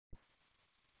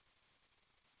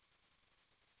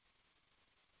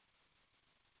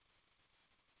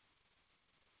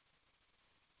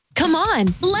Come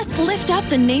on, let's lift up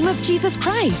the name of Jesus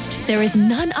Christ. There is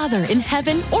none other in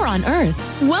heaven or on earth.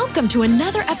 Welcome to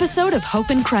another episode of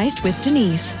Hope in Christ with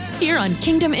Denise, here on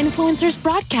Kingdom Influencers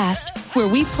Broadcast, where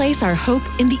we place our hope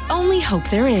in the only hope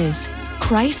there is,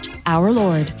 Christ our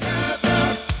Lord.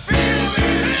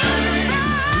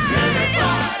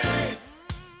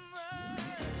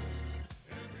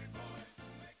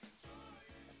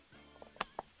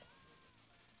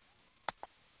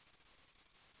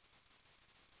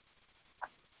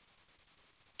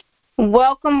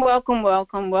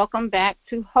 Welcome back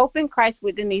to Hope in Christ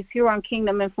with Denise here on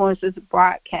Kingdom Influencers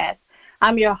Broadcast.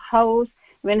 I'm your host,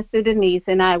 Minister Denise,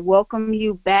 and I welcome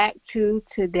you back to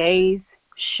today's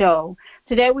show.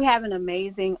 Today we have an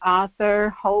amazing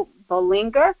author, Hope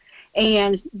Bolinger,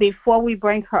 and before we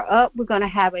bring her up, we're going to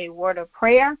have a word of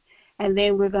prayer, and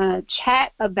then we're going to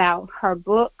chat about her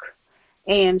book,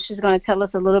 and she's going to tell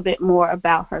us a little bit more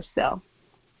about herself.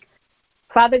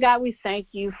 Father God, we thank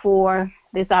you for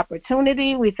this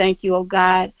opportunity. We thank you, oh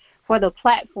God, for the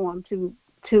platform to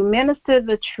minister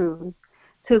the truth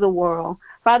to the world.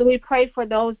 Father, we pray for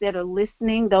those that are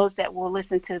listening, those that will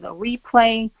listen to the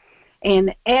replay,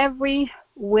 and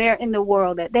everywhere in the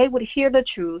world that they would hear the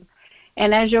truth.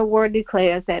 And as your word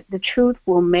declares, that the truth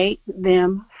will make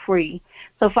them free.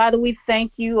 So, Father, we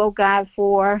thank you, oh God,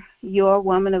 for your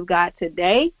woman of God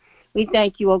today. We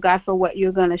thank you, oh God, for what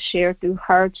you're going to share through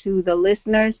her to the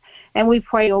listeners. And we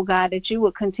pray, oh God, that you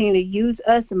will continue to use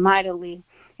us mightily.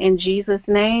 In Jesus'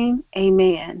 name,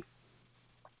 amen.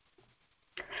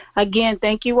 Again,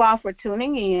 thank you all for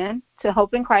tuning in to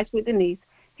Hope in Christ with Denise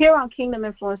here on Kingdom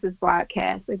Influencers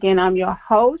Broadcast. Again, I'm your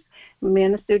host,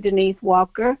 Minister Denise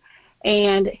Walker.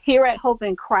 And here at Hope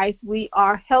in Christ, we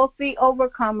are healthy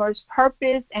overcomers,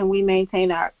 purpose, and we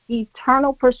maintain our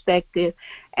eternal perspective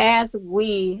as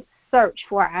we search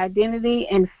for our identity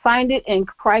and find it in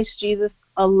Christ Jesus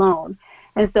alone.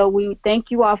 And so we thank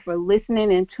you all for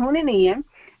listening and tuning in.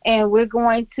 And we're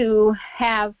going to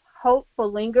have Hope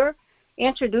Bolinger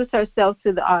introduce herself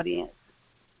to the audience.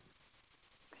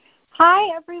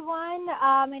 Hi, everyone.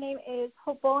 My name is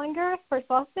Hope Bolinger. First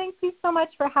of all, thank you so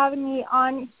much for having me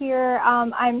on here.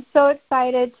 I'm so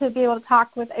excited to be able to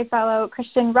talk with a fellow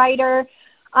Christian writer.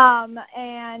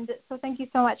 And so thank you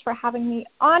so much for having me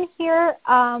on here.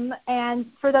 And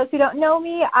for those who don't know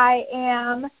me, I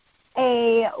am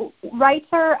a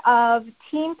writer of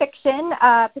teen fiction,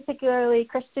 particularly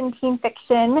Christian teen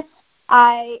fiction.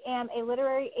 I am a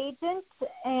literary agent,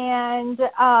 and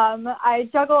I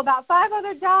juggle about 5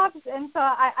 other jobs, and so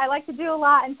I like to do a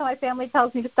lot until my family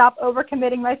tells me to stop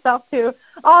overcommitting myself to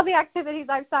all the activities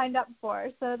I've signed up for.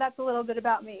 So that's a little bit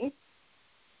about me.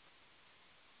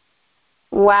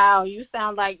 Wow, you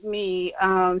sound like me.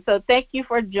 So thank you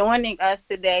for joining us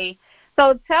today.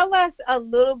 So tell us a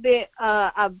little bit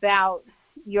about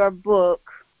your book.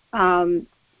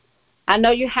 I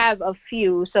know you have a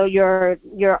few. So your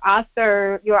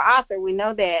author, we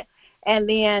know that, and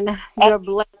then your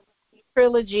Blessed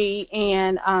trilogy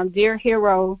and Dear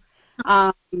Hero,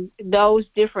 those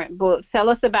different books. Tell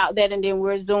us about that, and then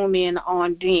we'll zoom in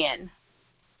on Den.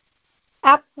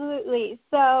 Absolutely.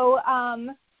 So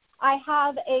I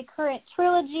have a current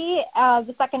trilogy,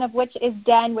 the second of which is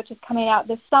Den, which is coming out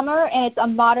this summer, and it's a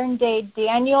modern-day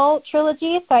Daniel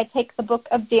trilogy. So I take the book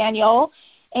of Daniel,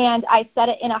 and I set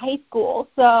it in a high school.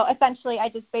 So essentially I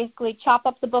just basically chop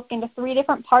up the book into 3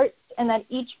 different parts, and then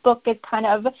each book is kind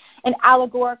of an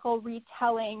allegorical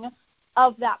retelling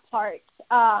of that part.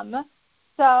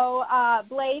 So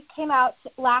Blaze came out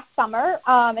last summer,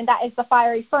 and that is the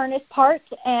fiery furnace part.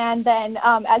 And then,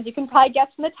 as you can probably guess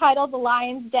from the title, The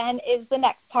Lion's Den is the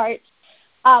next part,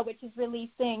 which is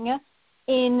releasing at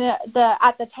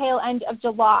the tail end of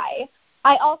July.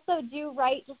 I also do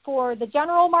write for the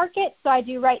general market, so I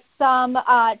do write some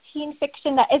teen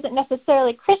fiction that isn't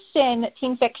necessarily Christian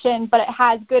teen fiction, but it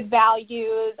has good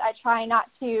values. I try not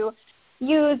to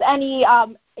use any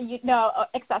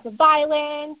excessive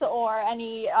violence or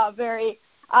any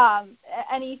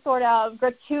any sort of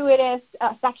gratuitous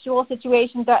sexual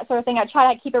situations, that sort of thing. I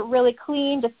try to keep it really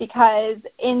clean, just because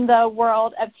in the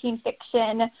world of teen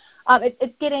fiction,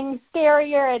 it's getting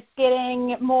scarier. It's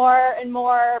getting more and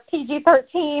more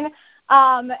PG-13.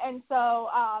 And so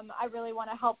I really want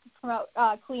to help promote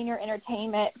cleaner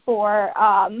entertainment for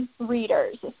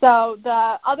readers. So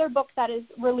the other book that is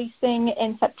releasing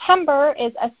in September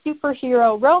is a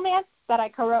superhero romance that I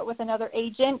co-wrote with another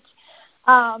agent.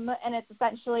 And it's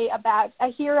essentially about a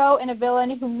hero and a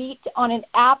villain who meet on an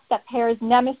app that pairs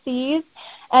nemesis,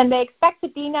 and they expect to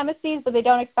be nemesis, but they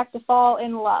don't expect to fall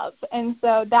in love. And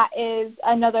so that is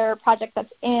another project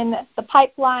that's in the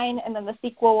pipeline, and then the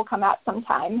sequel will come out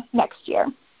sometime next year.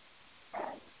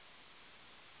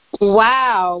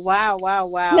 Wow, wow, wow,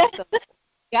 wow. So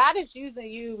God is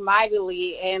using you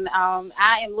mightily, and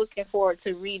I am looking forward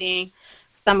to reading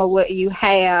some of what you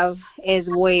have as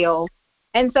well.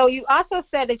 And so you also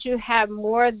said that you have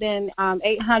more than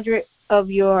 800 of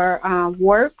your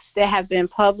works that have been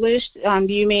published.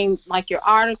 Do you mean like your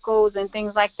articles and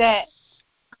things like that?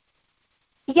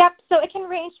 Yep, so it can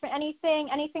range from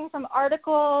anything from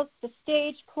articles to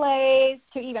stage plays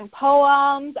to even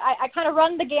poems. I kind of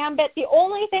run the gambit. The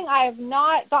only thing I have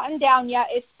not gotten down yet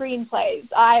is screenplays.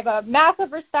 I have a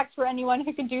massive respect for anyone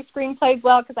who can do screenplays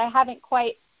well because I haven't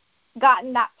quite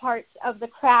gotten that part of the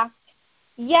craft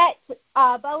yet.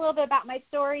 But a little bit about my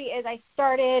story is I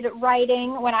started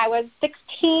writing when I was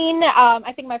 16.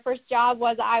 I think my first job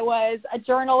was I was a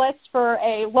journalist for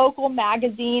a local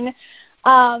magazine.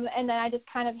 And then I just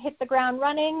kind of hit the ground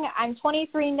running. I'm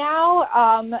 23 now,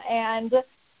 and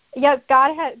yes,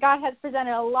 God has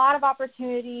presented a lot of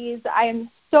opportunities. I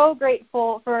am so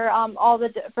grateful for all the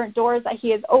different doors that He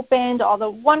has opened, all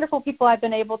the wonderful people I've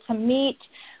been able to meet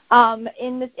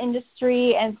in this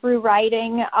industry and through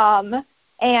writing.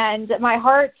 And my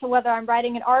heart, whether I'm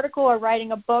writing an article or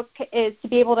writing a book, is to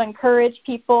be able to encourage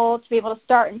people, to be able to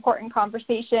start important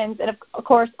conversations, and of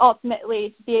course,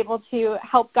 ultimately, to be able to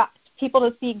help people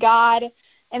to see God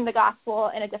and the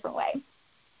gospel in a different way.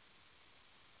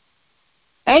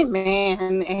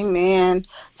 Amen, amen.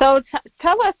 So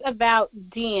tell us about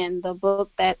Den, the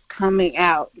book that's coming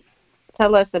out.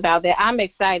 Tell us about that. I'm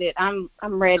excited. I'm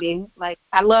ready. Like,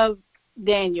 I love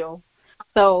Daniel,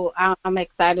 so I'm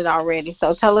excited already.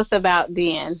 So tell us about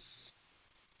Den.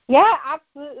 Yeah,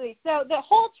 absolutely. So the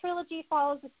whole trilogy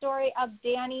follows the story of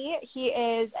Danny. He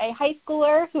is a high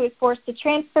schooler who is forced to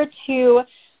transfer to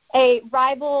a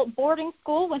rival boarding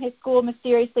school when his school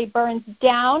mysteriously burns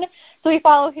down. So we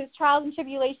follow his trials and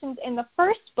tribulations in the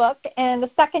first book, and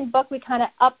the second book we kind of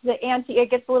up the ante.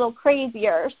 It gets a little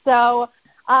crazier. So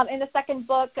in the second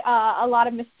book, a lot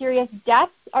of mysterious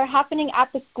deaths are happening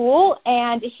at the school,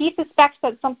 and he suspects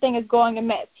that something is going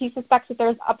amiss. He suspects that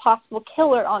there's a possible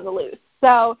killer on the loose.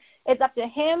 So it's up to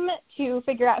him to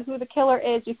figure out who the killer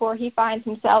is before he finds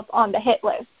himself on the hit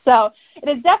list. So it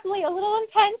is definitely a little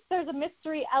intense. There's a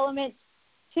mystery element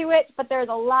to it, but there's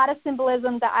a lot of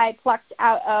symbolism that I plucked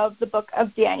out of the book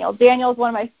of Daniel. Daniel is one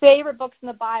of my favorite books in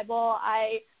the Bible.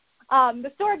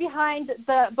 The story behind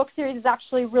the book series is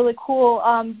actually really cool.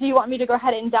 Do you want me to go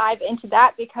ahead and dive into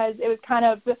that? Because it was kind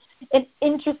of an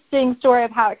interesting story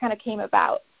of how it kind of came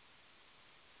about.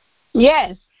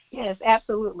 Yes,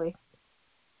 absolutely.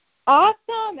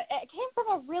 Awesome. It came from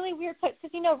a really weird place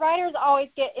because, writers always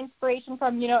get inspiration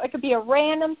from, it could be a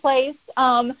random place.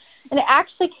 And it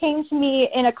actually came to me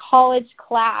in a college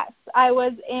class. I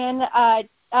was in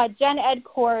a gen ed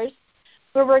course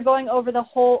where we're going over the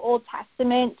whole Old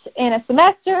Testament in a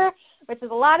semester, which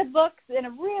is a lot of books in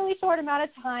a really short amount of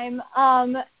time.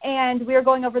 And we were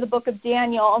going over the book of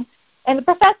Daniel. And the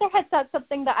professor had said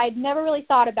something that I'd never really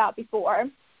thought about before.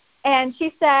 And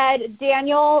she said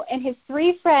Daniel and his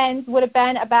three friends would have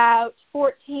been about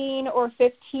 14 or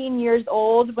 15 years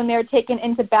old when they were taken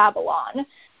into Babylon.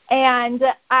 And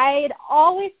I'd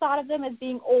always thought of them as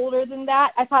being older than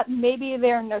that. I thought maybe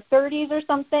they're in their 30s or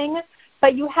something.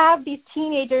 But you have these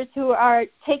teenagers who are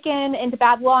taken into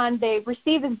Babylon. They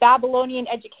receive this Babylonian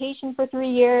education for 3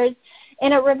 years.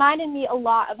 And it reminded me a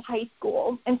lot of high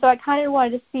school. And so I kind of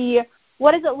wanted to see,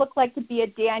 what does it look like to be a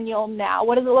Daniel now?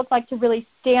 What does it look like to really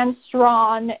stand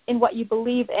strong in what you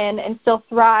believe in and still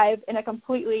thrive in a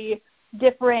completely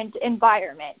different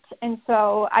environment? And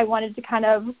so I wanted to kind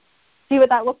of see what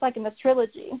that looked like in this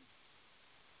trilogy.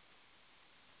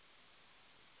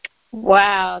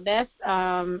 Wow, that's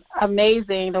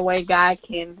amazing the way God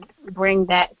can bring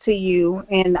that to you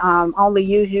and only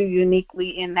use you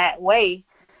uniquely in that way.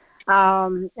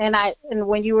 And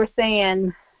when you were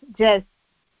saying just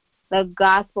the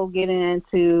gospel getting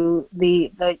into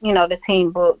the teen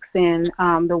books and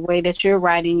the way that you're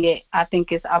writing it, I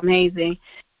think is amazing.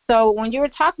 So when you were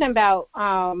talking about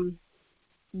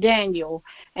Daniel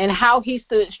and how he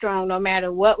stood strong no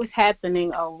matter what was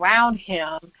happening around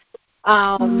him,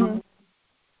 how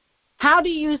do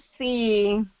you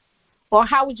see, or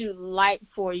how would you like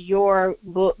for your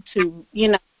book to,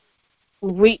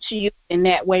 reach you in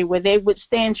that way where they would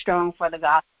stand strong for the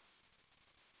gospel?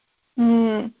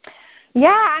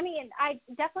 Yeah, I mean, I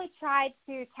definitely tried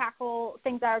to tackle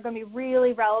things that are going to be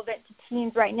really relevant to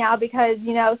teens right now because,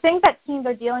 things that teens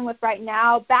are dealing with right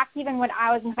now, back even when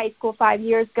I was in high school 5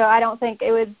 years ago, I don't think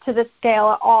it was to this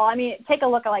scale at all. I mean, take a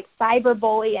look at,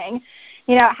 cyberbullying.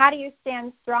 How do you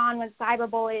stand strong when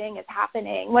cyberbullying is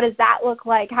happening? What does that look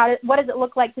like? What does it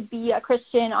look like to be a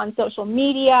Christian on social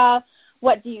media?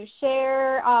 what do you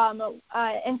share?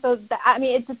 And so,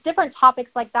 it's just different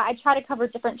topics like that. I try to cover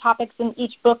different topics in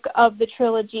each book of the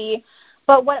trilogy.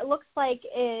 But what it looks like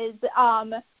is,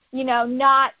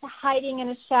 not hiding in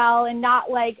a shell and not,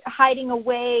 like, hiding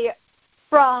away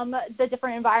from the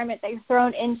different environment that you're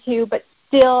thrown into, but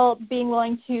still being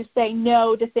willing to say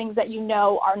no to things that you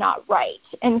know are not right.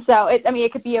 And so,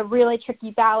 it could be a really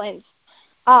tricky balance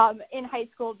in high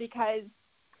school because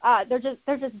they're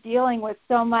just dealing with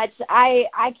so much.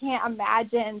 I can't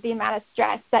imagine the amount of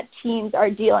stress that teens are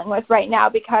dealing with right now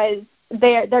because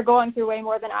they're going through way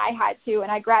more than I had to, and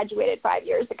I graduated 5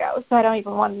 years ago, so I don't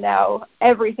even want to know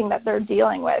everything that they're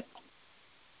dealing with.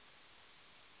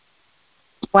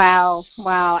 Wow.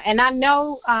 And I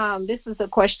know this is a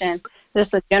question,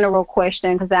 just a general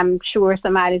question, because I'm sure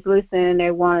somebody's listening and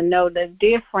they want to know the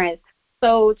difference.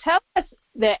 So tell us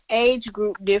the age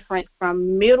group difference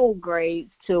from middle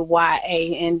grades to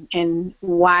YA and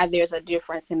why there's a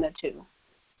difference in the two.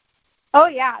 Oh,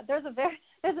 yeah, there's a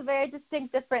very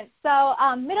distinct difference. So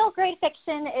middle grade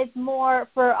fiction is more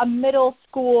for a middle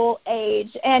school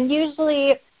age, and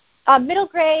usually middle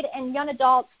grade and young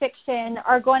adult fiction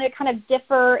are going to kind of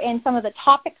differ in some of the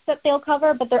topics that they'll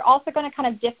cover, but they're also going to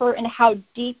kind of differ in how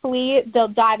deeply they'll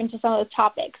dive into some of those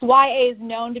topics. YA is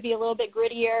known to be a little bit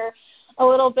grittier, a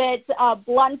little bit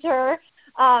blunter.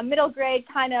 Middle grade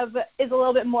kind of is a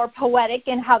little bit more poetic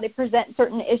in how they present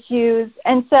certain issues.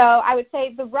 And so I would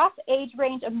say the rough age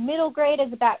range of middle grade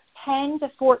is about 10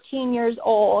 to 14 years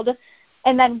old.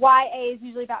 And then YA is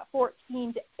usually about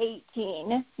 14 to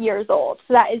 18 years old.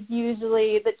 So that is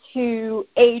usually the two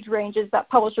age ranges that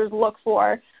publishers look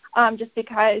for, just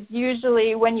because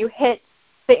usually when you hit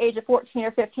the age of 14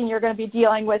 or 15, you're going to be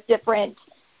dealing with different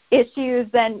issues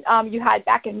than you had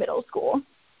back in middle school.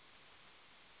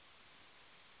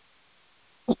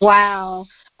 Wow.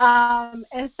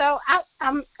 And so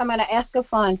I'm going to ask a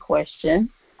fun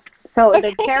question. So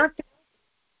Okay.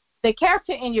 the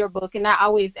character in your book, and I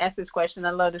always ask this question, I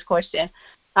love this question,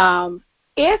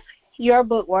 if your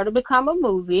book were to become a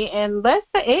movie, and let's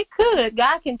say it could,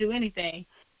 God can do anything,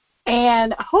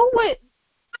 and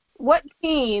what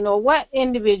teen or what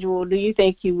individual do you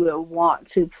think you would want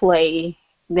to play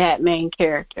that main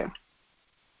character?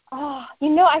 Oh,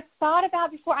 I've thought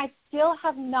about before. I still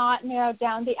have not narrowed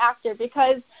down the actor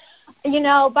because,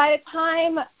 by the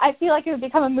time I feel like it would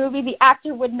become a movie, the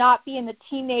actor would not be in the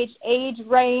teenage age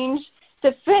range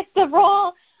to fit the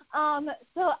role.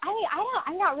 So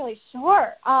I'm not really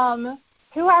sure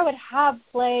who I would have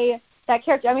play that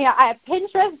character. I have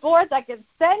Pinterest boards I could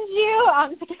send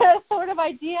you to get a sort of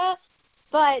idea,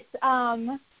 but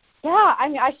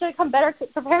I should have come better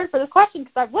prepared for this question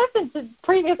because I've listened to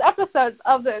previous episodes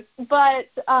of this, but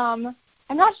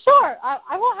I'm not sure.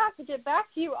 I will have to get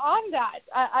back to you on that.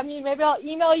 Maybe I'll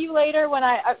email you later when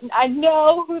I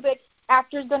know who the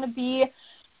actor is going to be.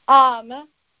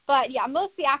 But, yeah,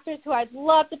 most of the actors who I'd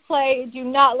love to play do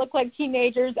not look like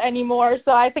teenagers anymore,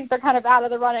 so I think they're kind of out of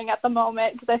the running at the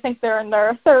moment because I think they're in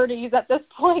their 30s at this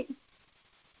point.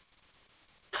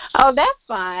 Oh, that's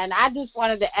fine. I just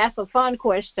wanted to ask a fun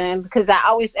question because I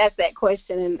always ask that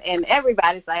question, and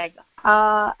everybody's like,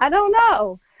 I don't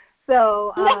know.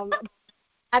 So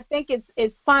I think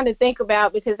it's fun to think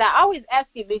about because I always ask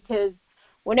it because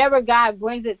whenever God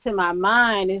brings it to my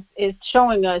mind, it's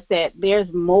showing us that there's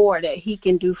more that he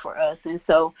can do for us. And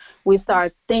so we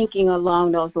start thinking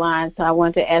along those lines. So I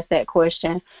wanted to ask that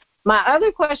question. My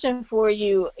other question for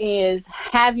you is,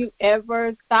 have you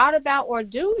ever thought about or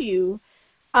do you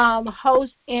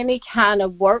host any kind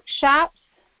of workshops,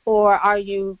 or are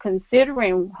you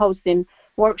considering hosting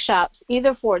workshops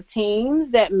either for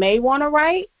teens that may want to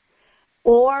write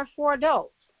or for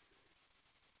adults?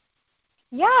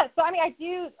 Yeah, so I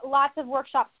do lots of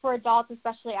workshops for adults,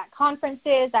 especially at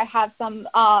conferences. I have some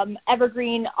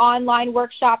evergreen online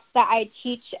workshops that I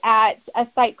teach at a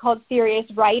site called Serious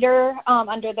Writer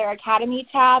under their Academy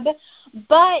tab.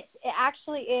 But it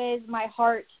actually is my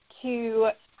heart to,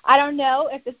 I don't know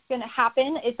if this is going to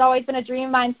happen. It's always been a dream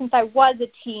of mine since I was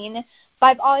a teen. But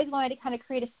I've always wanted to kind of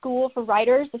create a school for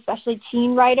writers, especially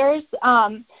teen writers,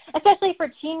 especially for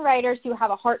teen writers who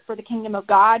have a heart for the kingdom of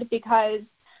God, because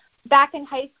back in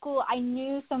high school, I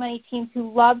knew so many teens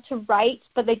who loved to write,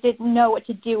 but they didn't know what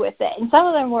to do with it. And some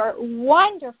of them were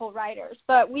wonderful writers,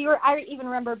 but I even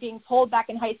remember being told back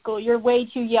in high school, you're way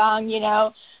too young,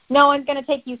 no one's going to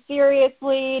take you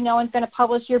seriously, no one's going to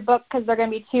publish your book because they're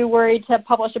going to be too worried to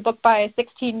publish a book by a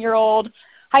 16-year-old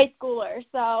high schooler.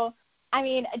 So,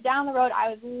 down the road, I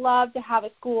would love to have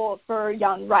a school for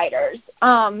young writers.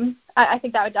 I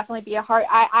think that would definitely be a heart.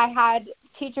 I had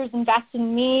teachers invest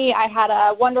in me. I had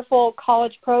a wonderful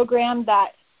college program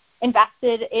that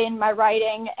invested in my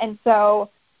writing, and so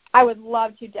I would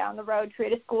love to down the road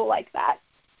create a school like that.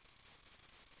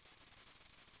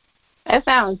 That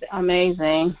sounds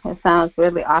amazing. It sounds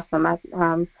really awesome.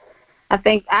 I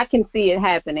think I can see it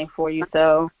happening for you.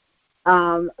 So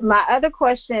my other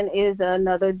question is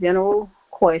another general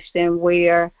question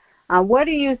where where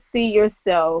do you see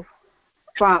yourself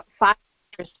from 5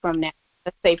 years from now?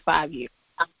 Let's say 5 years.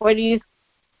 Where do you see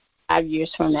 5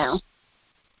 years from now?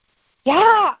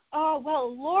 Yeah. Oh,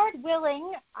 well, Lord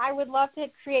willing, I would love to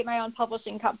create my own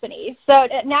publishing company. So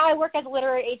now I work as a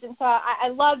literary agent, so I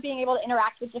love being able to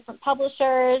interact with different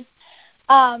publishers.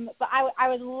 But I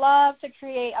would love to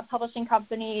create a publishing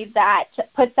company that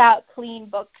puts out clean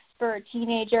books for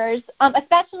teenagers,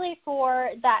 especially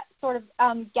for that sort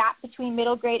of gap between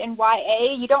middle grade and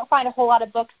YA. You don't find a whole lot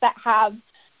of books that have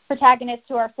protagonists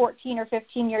who are 14 or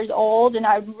 15 years old, and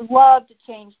I would love to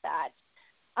change that.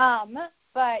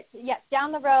 But, yes,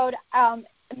 down the road,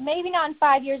 maybe not in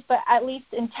 5 years, but at least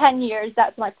in 10 years,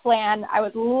 that's my plan. I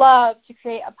would love to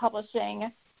create a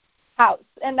publishing house.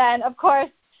 And then, of course,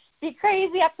 be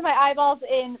crazy up to my eyeballs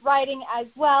in writing as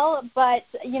well. But,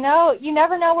 you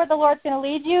never know where the Lord's going to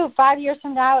lead you. 5 years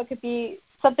from now, it could be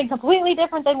something completely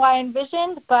different than what I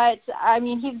envisioned. But, I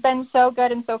mean, he's been so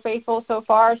good and so faithful so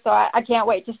far, so I can't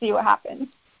wait to see what happens.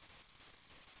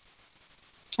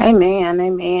 Amen,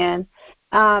 amen.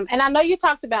 And I know you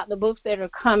talked about the books that are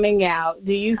coming out.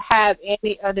 Do you have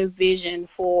any other vision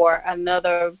for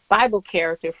another Bible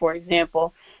character, for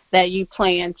example, that you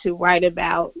plan to write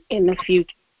about in the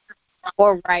future,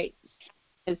 or write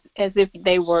as if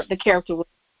the character was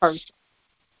a person?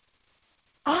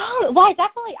 Oh, well,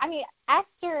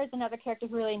 Esther is another character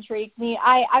who really intrigues me.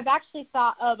 I've actually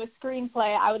thought of a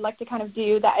screenplay I would like to kind of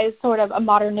do that is sort of a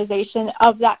modernization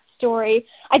of that story.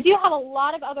 I do have a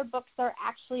lot of other books that are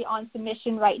actually on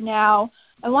submission right now.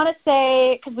 I want to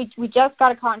say, because we just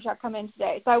got a contract come in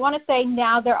today, so I want to say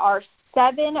now there are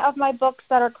 7 of my books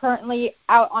that are currently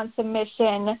out on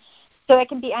submission. So it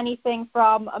can be anything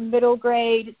from a middle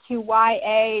grade to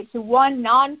YA to one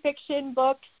nonfiction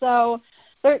book. So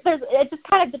it's just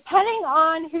kind of depending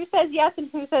on who says yes and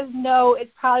who says no,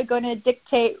 it's probably going to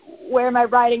dictate where my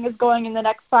writing is going in the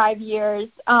next 5 years.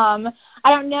 I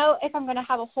don't know if I'm going to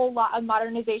have a whole lot of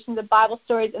modernizations of Bible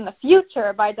stories in the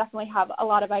future, but I definitely have a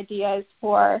lot of ideas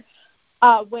for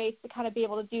ways to kind of be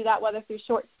able to do that, whether through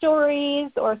short stories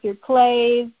or through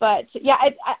plays. But, yeah,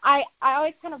 I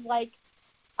always kind of like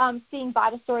seeing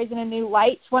Bible stories in a new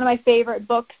light. One of my favorite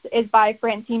books is by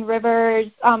Francine Rivers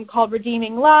called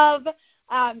Redeeming Love,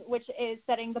 which is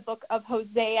setting the book of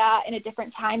Hosea in a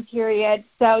different time period.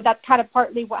 So that's kind of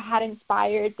partly what had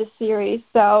inspired the series.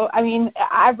 So, I mean,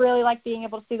 I really like being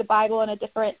able to see the Bible in a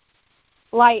different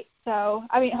light. So,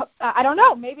 I mean, I don't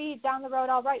know. Maybe down the road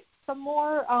I'll write some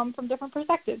more from different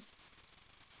perspectives.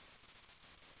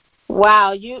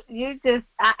 Wow, you just,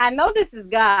 I know this is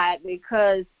God,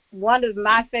 because one of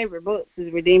my favorite books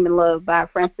is Redeeming Love by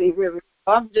Francine Rivers.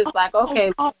 So I'm just like,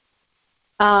 okay.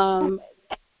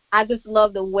 I just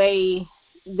love the way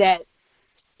that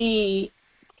she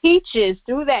teaches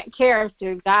through that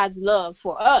character God's love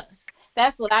for us.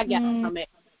 That's what I got from it,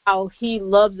 how he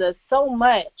loves us so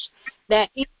much that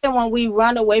even when we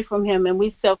run away from him and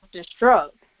we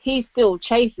self-destruct, he still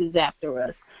chases after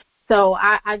us. So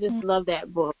I just love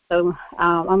that book. So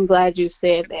I'm glad you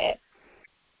said that.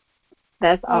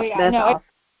 That's awesome.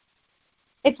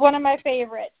 It's one of my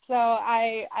favorites, so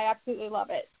I absolutely love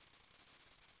it.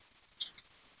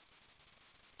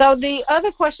 So the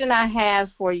other question I have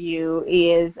for you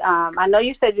is, I know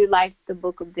you said you liked the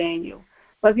book of Daniel,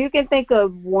 but if you can think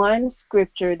of one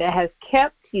scripture that has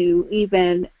kept you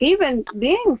even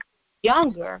being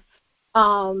younger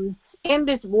in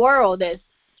this world that's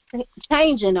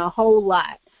changing a whole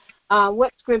lot,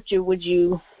 what scripture would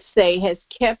you say has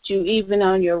kept you even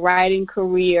on your writing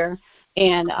career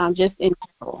and just in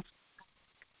general?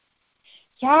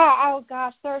 Yeah, oh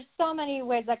gosh, there are so many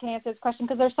ways I can answer this question,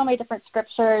 because there's so many different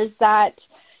scriptures that,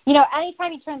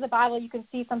 anytime you turn to the Bible, you can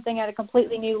see something at a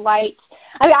completely new light.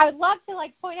 I mean, I would love to,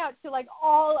 point out to,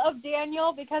 all of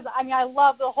Daniel, because, I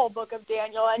love the whole book of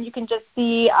Daniel, and you can just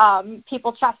see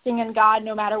people trusting in God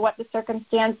no matter what the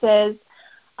circumstances.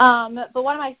 But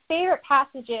one of my favorite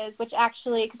passages, which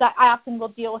actually, because I often will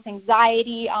deal with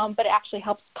anxiety, but it actually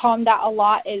helps calm that a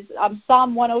lot, is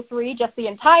Psalm 103, just the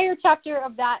entire chapter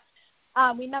of that.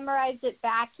 We memorized it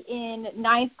back in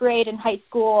 9th grade in high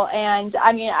school, and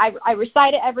I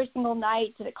recite it every single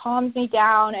night, and it calms me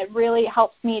down. It really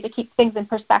helps me to keep things in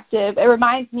perspective. It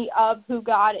reminds me of who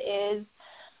God is,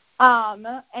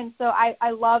 and so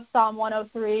I love Psalm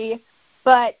 103.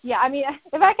 But yeah, I mean,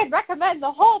 if I could recommend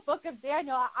the whole book of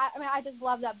Daniel, I just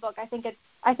love that book. I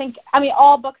think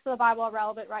all books of the Bible are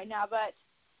relevant right now, but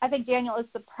I think Daniel is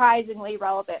surprisingly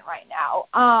relevant right now.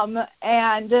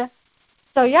 And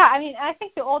so yeah, I mean, I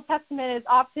think the Old Testament is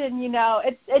often,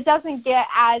 it doesn't get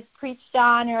as preached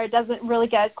on, or it doesn't really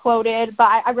get as quoted,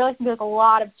 but I really think there's a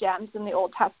lot of gems in the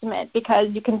Old Testament, because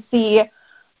you can see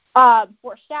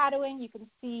foreshadowing, you can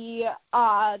see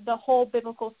the whole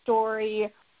biblical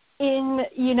story in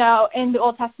the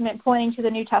Old Testament pointing to the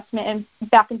New Testament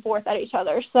and back and forth at each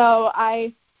other. So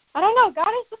I don't know,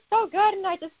 God is just so good, and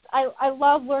I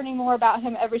love learning more about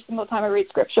him every single time I read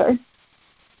Scripture.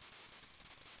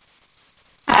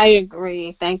 I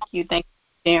agree. Thank you for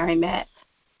sharing that.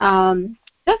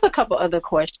 Just a couple other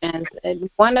questions.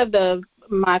 One of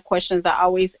my questions I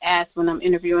always ask when I'm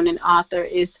interviewing an author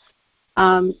is,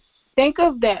 think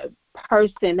of that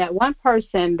one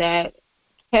person that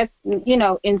kept,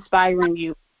 inspiring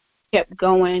you, kept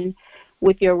going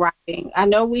with your writing. I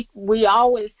know we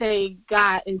always say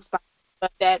God inspired,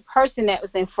 but that person that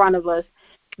was in front of us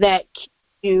that kept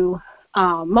you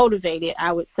motivated,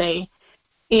 I would say,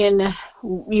 in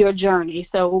your journey.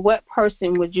 So what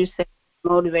person would you say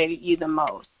motivated you the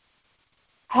most?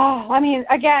 Oh, I mean,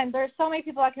 again, there's so many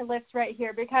people I could list right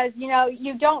here, because, you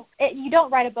don't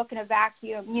write a book in a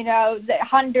vacuum.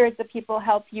 Hundreds of people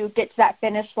help you get to that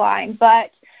finish line.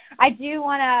 But I do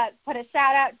want to put a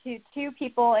shout out to two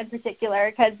people in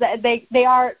particular, because they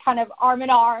are kind of arm in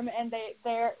arm, and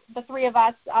they're the three of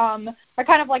us are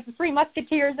kind of like the three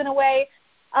musketeers in a way.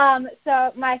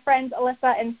 So my friends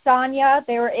Alyssa and Sonia,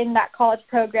 they were in that college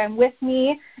program with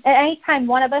me. And anytime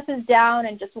one of us is down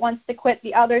and just wants to quit,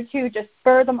 the other two just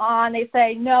spur them on. They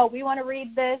say, no, we want to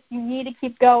read this. You need to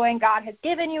keep going. God has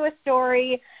given you a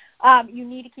story. You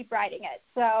need to keep writing it.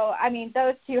 So, I mean,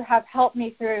 those two have helped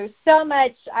me through so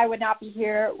much. I would not be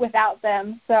here without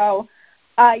them. So,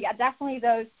 yeah, definitely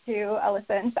those two,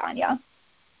 Alyssa and Sonia.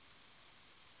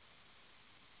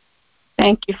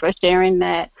 Thank you for sharing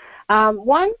that.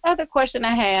 One other question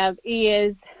I have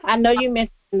is, I know you mentioned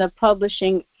the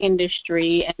publishing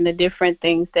industry and the different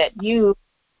things that you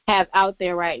have out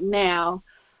there right now.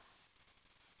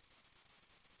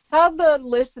 Tell the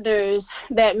listeners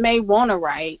that may want to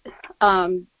write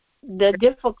the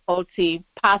difficulty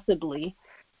possibly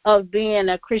of being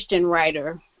a Christian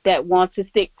writer that wants to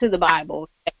stick to the Bible.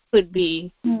 That could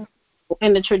be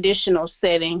in the traditional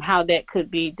setting, how that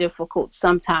could be difficult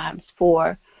sometimes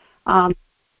for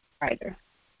writer.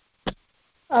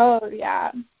 Oh,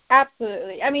 yeah,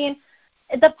 absolutely. I mean,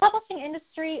 the publishing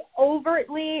industry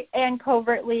overtly and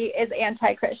covertly is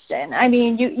anti-Christian. I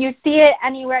mean, you see it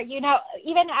anywhere.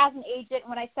 Even as an agent,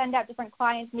 when I send out different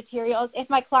clients' materials, if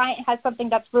my client has something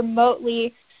that's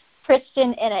remotely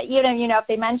Christian in it, even, if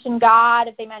they mention God,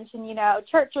 if they mention,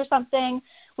 church or something,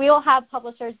 we will have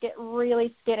publishers get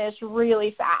really skittish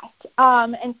really fast.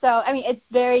 And so, I mean, it's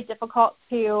very difficult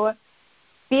to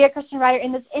be a Christian writer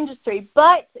in this industry,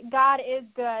 but God is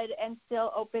good and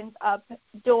still opens up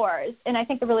doors. And I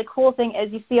think the really cool thing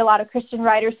is you see a lot of Christian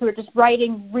writers who are just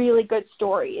writing really good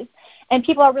stories, and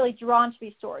people are really drawn to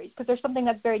these stories because there's something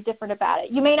that's very different about it.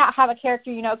 You may not have a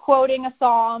character, quoting a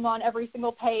psalm on every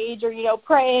single page or,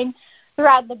 praying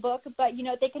throughout the book, but,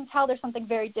 they can tell there's something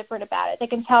very different about it. They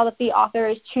can tell that the author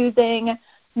is choosing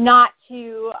not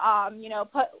to,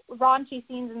 put raunchy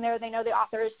scenes in there. They know the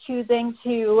author is choosing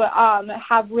to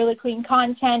have really clean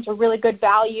content or really good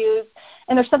values,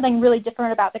 and there's something really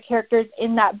different about the characters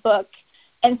in that book,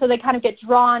 and so they kind of get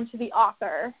drawn to the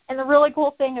author. And the really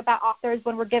cool thing about authors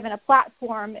when we're given a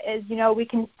platform is, we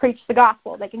can preach the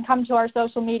gospel. They can come to our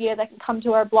social media, they can come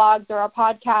to our blogs or our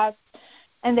podcasts,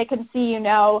 and they can see,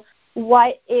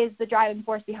 what is the driving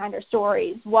force behind our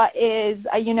stories? What is,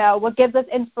 what gives us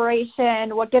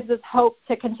inspiration? What gives us hope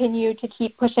to continue to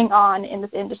keep pushing on in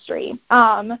this industry?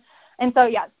 And so,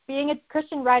 yes, being a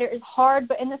Christian writer is hard,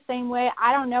 but in the same way,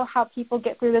 I don't know how people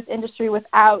get through this industry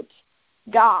without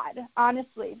God,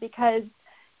 honestly, because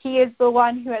he is the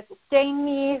one who has sustained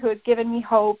me, who has given me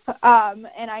hope,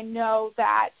 and I know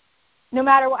that no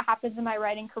matter what happens in my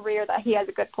writing career, that he has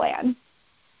a good plan.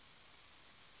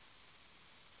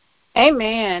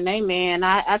 Amen.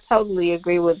 I totally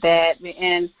agree with that.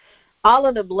 And all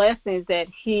of the blessings that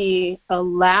he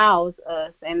allows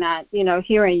us, and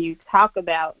hearing you talk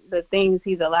about the things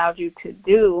he's allowed you to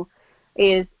do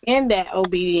is in that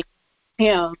obedience to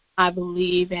him, I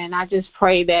believe. And I just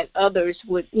pray that others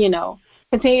would,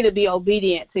 continue to be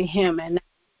obedient to him, and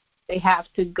they have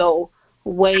to go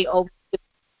way over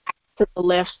to the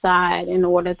left side in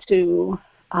order to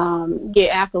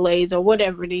get accolades or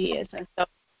whatever it is. And so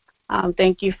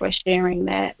thank you for sharing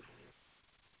that.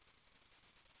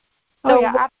 Oh,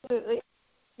 yeah, absolutely.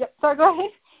 Yep, sorry, go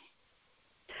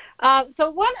ahead.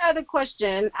 So one other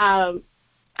question,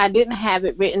 I didn't have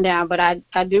it written down, but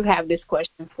I do have this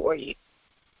question for you.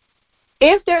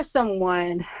 If there's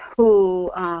someone who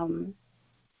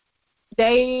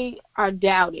they are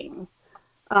doubting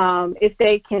if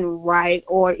they can write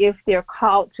or if they're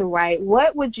called to write,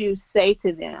 what would you say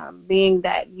to them, being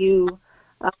that you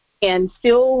and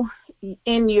still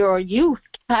in your youth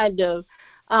kind of,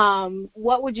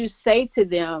 what would you say to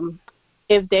them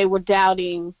if they were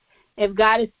doubting, if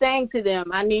God is saying to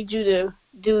them, I need you to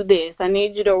do this, I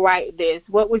need you to write this,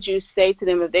 what would you say to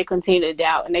them if they continue to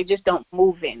doubt and they just don't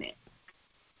move in it?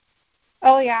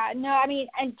 Oh, yeah. No, I mean,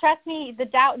 and trust me, the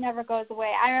doubt never goes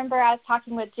away. I remember I was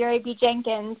talking with Jerry B.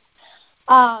 Jenkins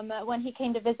when he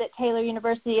came to visit Taylor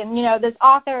University. And, you know, this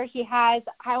author, he has,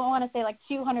 I want to say like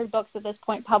 200 books at this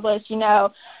point published, you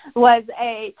know, was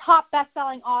a top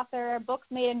best-selling author, books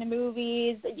made into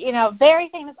movies, you know, very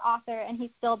famous author, and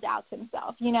he still doubts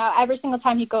himself. You know, every single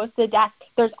time he goes to the desk,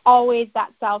 there's always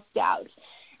that self-doubt.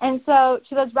 And so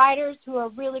to those writers who are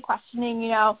really questioning, you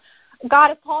know, God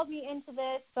has called me into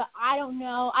this, but I don't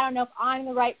know. I don't know if I'm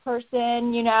the right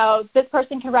person. You know, this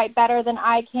person can write better than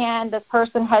I can. This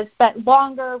person has spent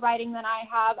longer writing than I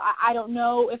have. I don't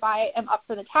know if I am up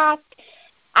for the task.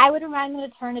 I would remind them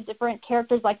to turn to different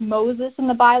characters like Moses in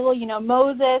the Bible. You know,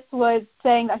 Moses was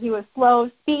saying that he was slow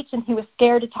of speech and he was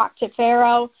scared to talk to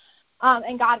Pharaoh,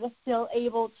 and God was still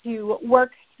able to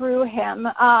work through him.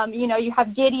 You know, you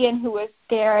have Gideon who was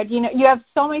scared. You know, you have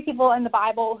so many people in the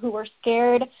Bible who were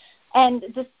scared. And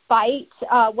despite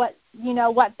what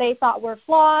they thought were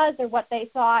flaws or what they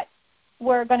thought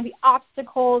were going to be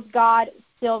obstacles, God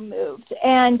still moved.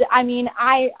 And I mean,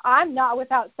 I'm not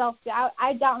without self-doubt.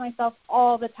 I doubt myself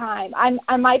all the time.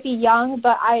 I might be young,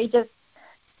 but I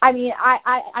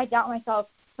doubt myself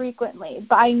frequently.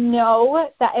 But I know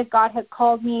that if God has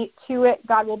called me to it,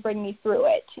 God will bring me through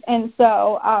it. And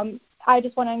so I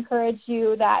just want to encourage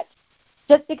you that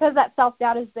just because that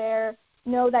self-doubt is there,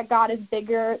 know that God is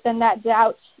bigger than that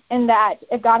doubt, and that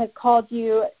if God has called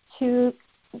you to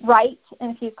write and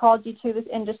if he's called you to this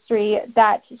industry,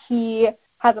 that he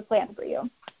has a plan for you.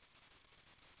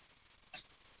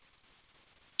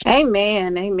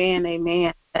 Amen, amen,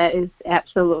 amen. That is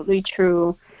absolutely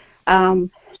true.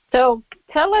 So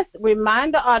tell us,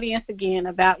 remind the audience again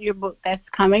about your book that's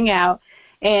coming out,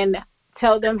 and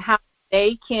tell them how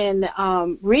they can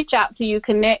reach out to you,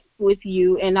 connect with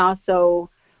you, and also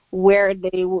where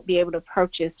they will be able to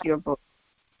purchase your book.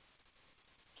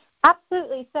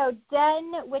 Absolutely. So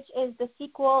Den, which is the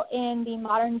sequel in the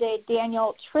modern-day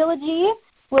Daniel trilogy,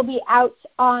 will be out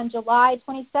on July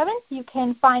 27th. You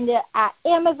can find it at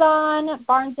Amazon,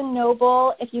 Barnes &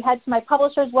 Noble. If you head to my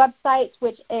publisher's website,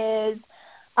 which is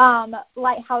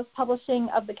Lighthouse Publishing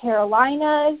of the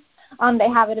Carolinas, they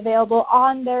have it available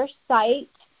on their site.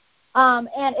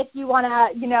 And if you want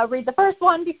to, read the first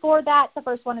one before that, the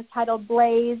first one is titled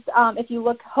Blaze. If you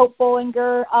look Hope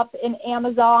Bolinger up in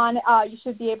Amazon, you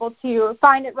should be able to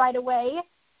find it right away.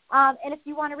 And if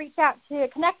you want to reach out to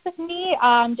connect with me,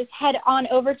 just head on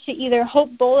over to either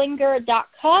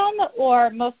hopebolinger.com or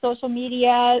most social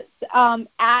media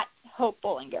at Hope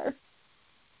Bolinger.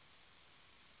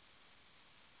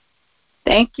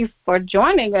 Thank you for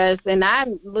joining us, and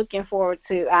I'm looking forward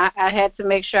to, I had to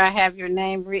make sure I have your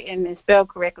name written and spelled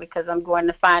correctly because I'm going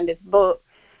to find this book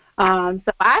so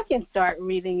I can start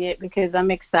reading it because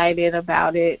I'm excited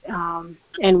about it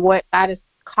and what God has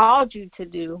called you to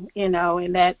do, and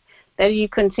that you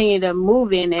continue to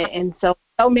move in it. And so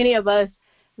many of us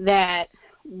that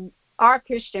are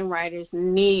Christian writers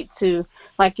need to,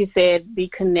 like you said, be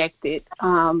connected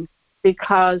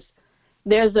because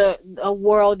there's a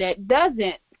world that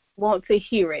doesn't want to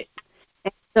hear it.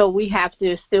 And so we have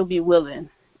to still be willing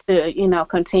to,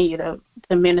 continue to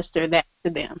minister that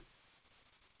to them.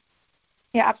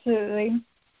 Yeah, absolutely.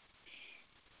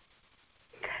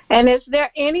 And is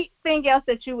there anything else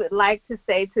that you would like to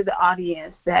say to the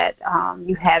audience that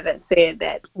you haven't said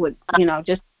that would,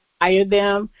 just inspire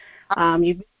them?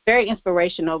 You've been very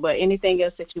inspirational, but anything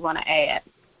else that you want to add?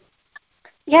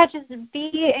 Yeah, just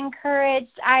be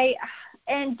encouraged.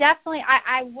 And definitely,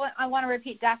 I want to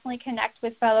repeat, definitely connect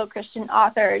with fellow Christian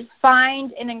authors.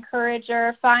 Find an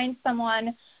encourager. Find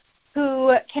someone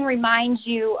who can remind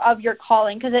you of your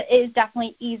calling, because it is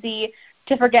definitely easy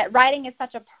to forget. Writing is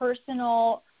such a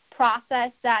personal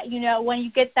process that, when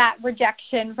you get that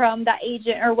rejection from that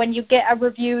agent or when you get a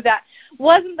review that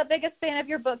wasn't the biggest fan of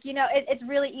your book, it's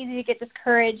really easy to get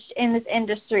discouraged in this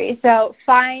industry. So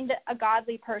find a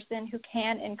godly person who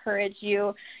can encourage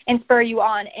you and spur you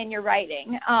on in your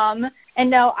writing. And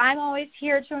no, I'm always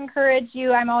here to encourage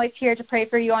you. I'm always here to pray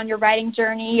for you on your writing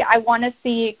journey. I want to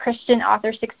see Christian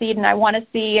authors succeed, and I want to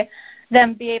see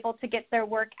them be able to get their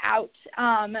work out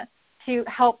to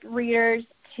help readers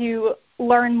to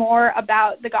learn more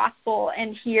about the gospel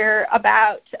and hear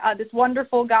about this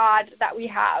wonderful God that we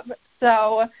have.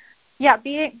 So, yeah,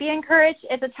 be encouraged.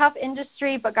 It's a tough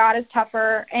industry, but God is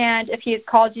tougher, and if He has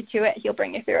called you to it, He'll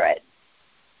bring you through it.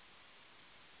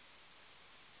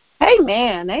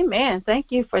 Amen. Thank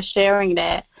you for sharing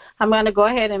that. I'm going to go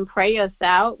ahead and pray us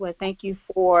out. Well, thank you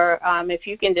for, if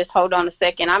you can just hold on a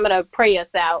second, I'm going to pray us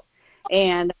out.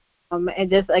 And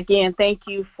just, again, thank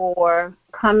you for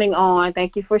coming on.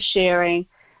 Thank you for sharing.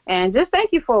 And just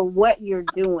thank you for what you're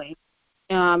doing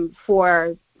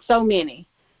for so many.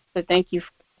 So thank you for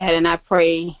that. And I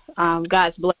pray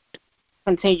God's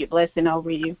continued blessing over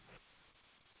you.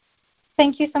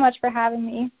 Thank you so much for having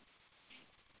me.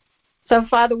 So,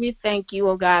 Father, we thank you,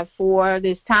 oh God, for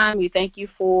this time. We thank you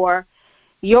for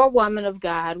your woman of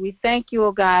God. We thank you,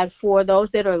 oh God, for those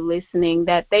that are listening,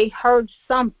 that they heard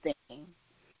something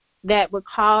that would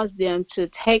cause them to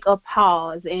take a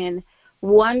pause and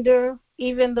wonder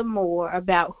even the more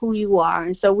about who you are.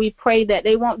 And so we pray that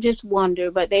they won't just wonder,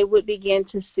 but they would begin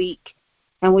to seek.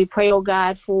 And we pray, oh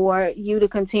God, for you to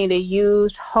continue to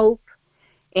use Hope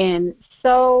in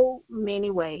so many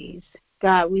ways.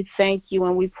 God, we thank you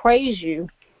and we praise you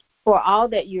for all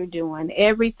that you're doing,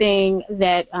 everything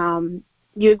that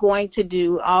you're going to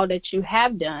do, all that you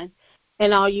have done,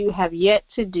 and all you have yet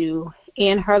to do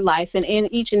in her life and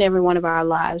in each and every one of our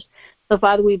lives. So,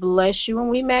 Father, we bless you and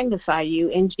we magnify you.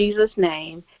 In Jesus'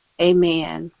 name,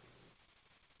 amen.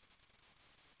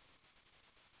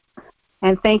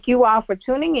 And thank you all for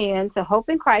tuning in to Hope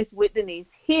in Christ with Denise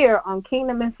here on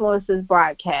Kingdom Influencers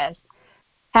broadcast.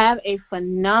 Have a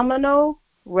phenomenal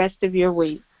rest of your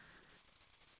week.